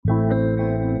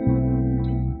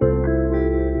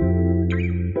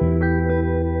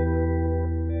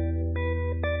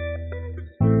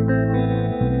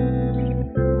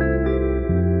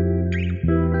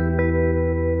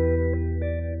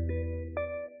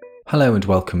Hello and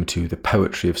welcome to The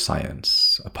Poetry of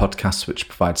Science, a podcast which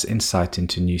provides insight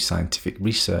into new scientific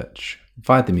research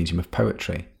via the medium of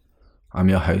poetry. I'm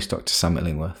your host, Dr. Sam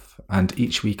Illingworth, and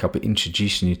each week I'll be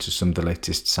introducing you to some of the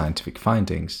latest scientific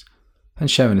findings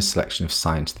and sharing a selection of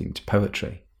science-themed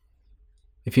poetry.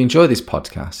 If you enjoy this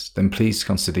podcast, then please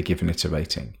consider giving it a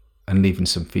rating and leaving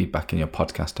some feedback in your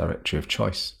podcast directory of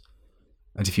choice.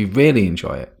 And if you really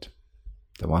enjoy it,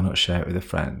 then why not share it with a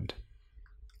friend?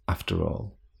 After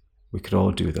all, we could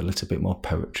all do with a little bit more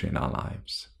poetry in our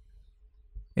lives.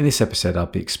 In this episode, I'll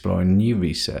be exploring new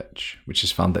research which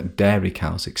has found that dairy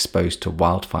cows exposed to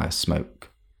wildfire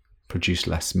smoke produce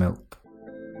less milk.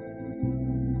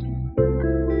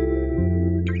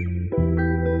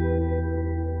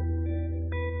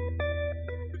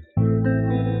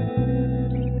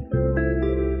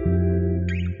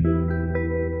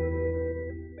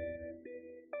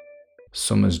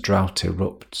 Summer's drought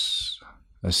erupts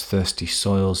as thirsty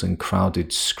soils and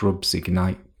crowded scrubs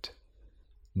ignite.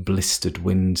 Blistered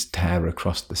winds tear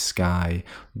across the sky,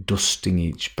 dusting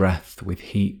each breath with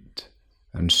heat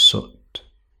and soot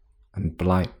and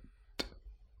blight.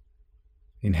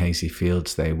 In hazy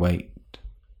fields they wait,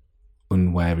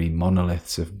 unwary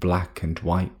monoliths of black and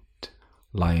white,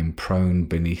 lying prone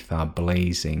beneath our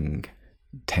blazing,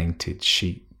 tainted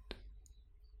sheet.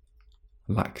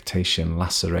 Lactation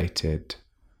lacerated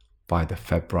by the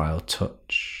febrile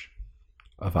touch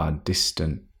of our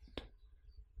distant,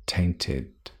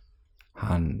 tainted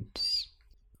hands.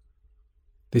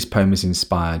 This poem is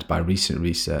inspired by recent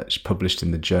research published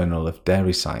in the Journal of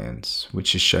Dairy Science,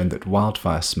 which has shown that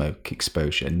wildfire smoke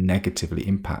exposure negatively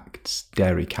impacts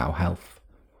dairy cow health.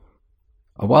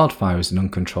 A wildfire is an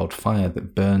uncontrolled fire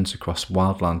that burns across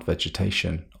wildland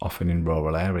vegetation, often in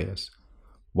rural areas.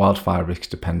 Wildfire risk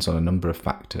depends on a number of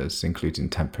factors, including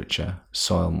temperature,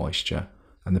 soil moisture,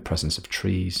 and the presence of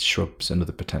trees, shrubs, and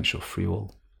other potential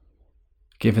fuel.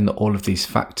 Given that all of these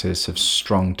factors have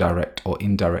strong direct or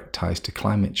indirect ties to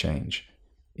climate change,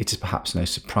 it is perhaps no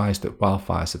surprise that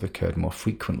wildfires have occurred more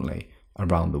frequently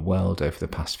around the world over the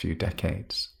past few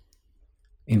decades.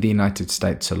 In the United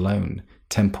States alone,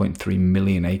 10.3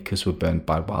 million acres were burned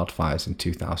by wildfires in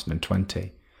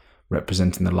 2020.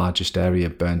 Representing the largest area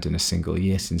burned in a single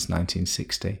year since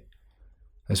 1960.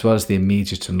 As well as the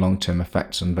immediate and long-term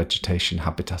effects on vegetation,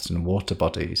 habitat and water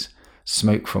bodies,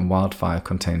 smoke from wildfire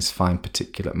contains fine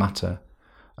particulate matter,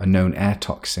 a known air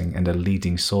toxin and a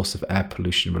leading source of air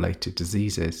pollution-related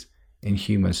diseases in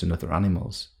humans and other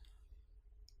animals.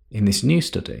 In this new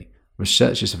study,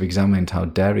 researchers have examined how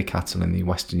dairy cattle in the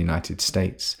western United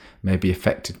States may be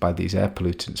affected by these air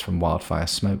pollutants from wildfire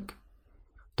smoke.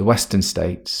 The western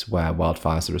states, where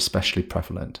wildfires are especially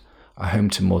prevalent, are home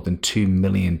to more than 2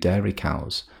 million dairy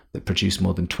cows that produce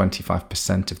more than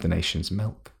 25% of the nation's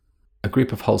milk. A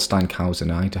group of Holstein cows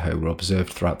in Idaho were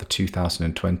observed throughout the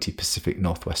 2020 Pacific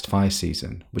Northwest fire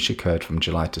season, which occurred from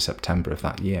July to September of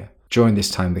that year. During this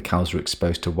time, the cows were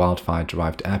exposed to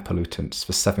wildfire-derived air pollutants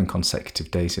for 7 consecutive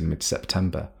days in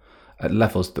mid-September, at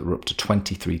levels that were up to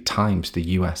 23 times the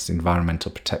US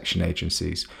Environmental Protection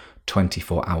Agency's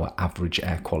 24-hour average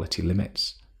air quality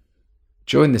limits.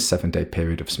 During this 7-day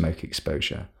period of smoke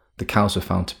exposure, the cows were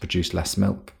found to produce less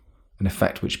milk, an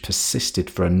effect which persisted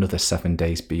for another 7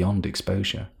 days beyond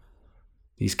exposure.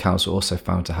 These cows were also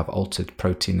found to have altered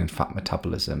protein and fat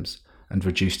metabolisms and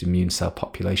reduced immune cell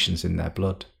populations in their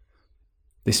blood.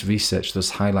 This research thus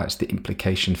highlights the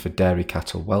implication for dairy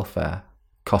cattle welfare,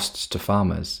 costs to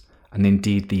farmers, and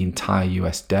indeed the entire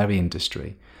US dairy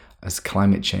industry, as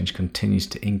climate change continues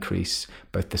to increase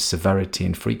both the severity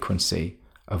and frequency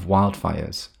of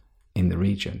wildfires in the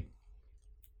region.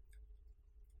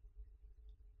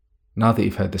 Now that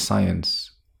you've heard the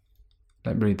science,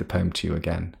 let me read the poem to you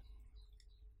again.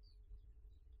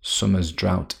 Summer's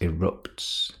drought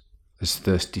erupts as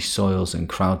thirsty soils and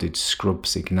crowded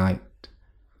scrubs ignite.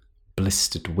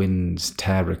 Blistered winds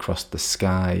tear across the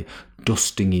sky,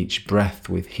 dusting each breath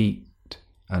with heat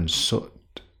and soot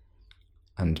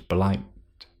and blight.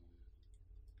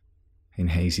 In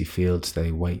hazy fields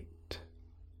they wait,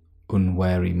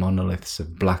 unwary monoliths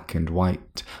of black and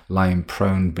white, lying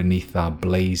prone beneath our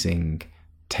blazing,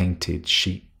 tainted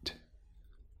sheet.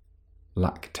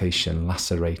 Lactation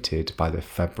lacerated by the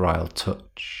febrile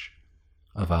touch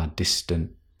of our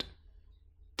distant,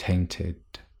 tainted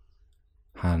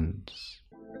hands.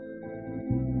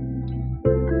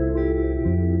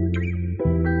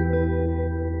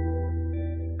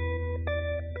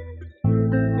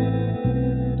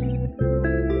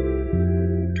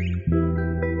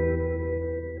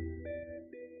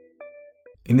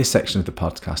 In this section of the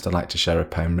podcast, I'd like to share a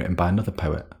poem written by another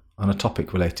poet on a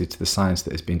topic related to the science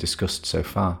that has been discussed so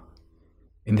far.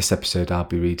 In this episode, I'll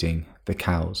be reading The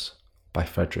Cows by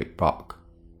Frederick Bock.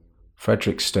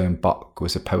 Frederick Stone Bock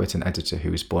was a poet and editor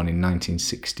who was born in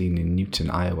 1916 in Newton,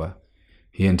 Iowa.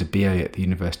 He earned a BA at the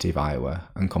University of Iowa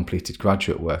and completed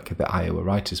graduate work at the Iowa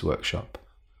Writers' Workshop.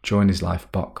 During his life,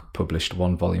 Bock published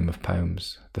one volume of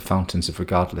poems, The Fountains of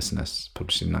Regardlessness,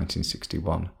 published in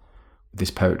 1961, with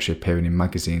his poetry appearing in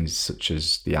magazines such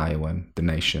as The Iowan, The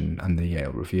Nation, and The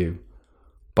Yale Review.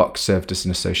 Bock served as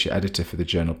an associate editor for the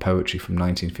journal Poetry from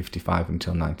 1955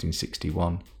 until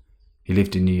 1961. He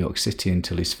lived in New York City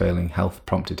until his failing health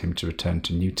prompted him to return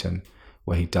to Newton,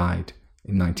 where he died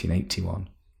in 1981.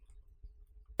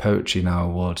 Poetry now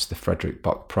awards the Frederick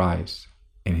Bock Prize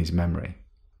in his memory.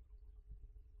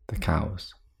 The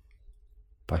Cows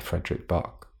by Frederick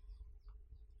Bock.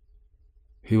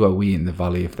 Who are we in the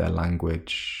valley of their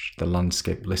language? The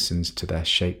landscape listens to their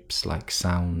shapes like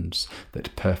sounds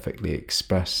that perfectly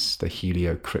express the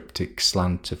heliocryptic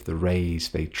slant of the rays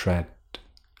they tread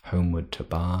homeward to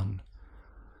barn,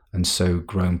 and so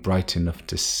grown bright enough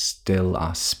to still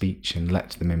our speech and let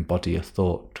them embody a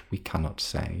thought we cannot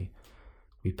say.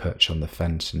 We perch on the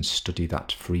fence and study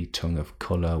that free tongue of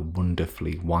colour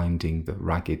wonderfully winding the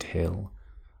ragged hill.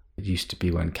 It used to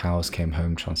be when cows came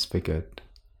home transfigured.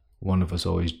 One of us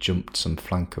always jumped some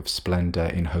flank of splendour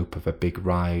in hope of a big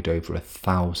ride over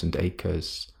 1,000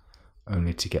 acres,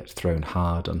 only to get thrown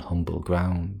hard on humble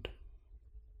ground.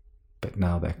 But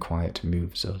now their quiet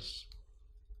moves us,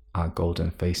 our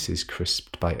golden faces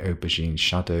crisped by aubergine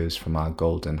shadows from our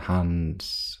golden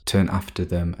hands, turn after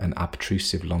them an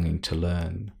obtrusive longing to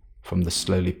learn. From the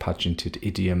slowly pageanted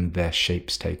idiom their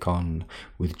shapes take on,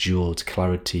 with jewelled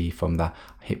clarity from the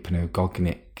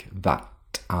hypnagogic that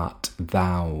art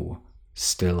thou,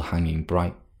 still hanging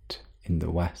bright in the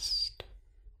west.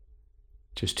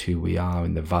 Just who we are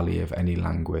in the valley of any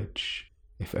language,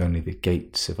 if only the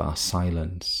gates of our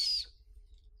silence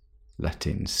let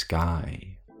in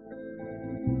sky.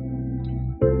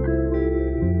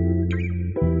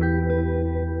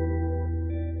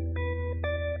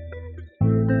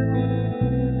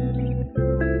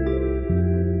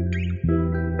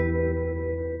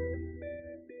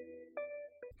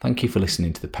 Thank you for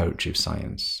listening to the Poetry of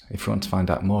Science. If you want to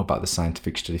find out more about the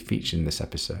scientific study featured in this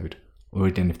episode, or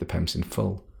read any of the poems in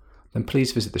full, then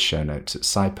please visit the show notes at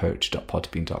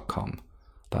scipoetry.podbean.com.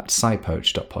 That's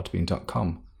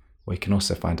scipoetry.podbean.com, where you can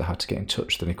also find out how to get in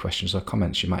touch with any questions or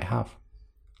comments you might have.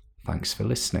 Thanks for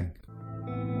listening.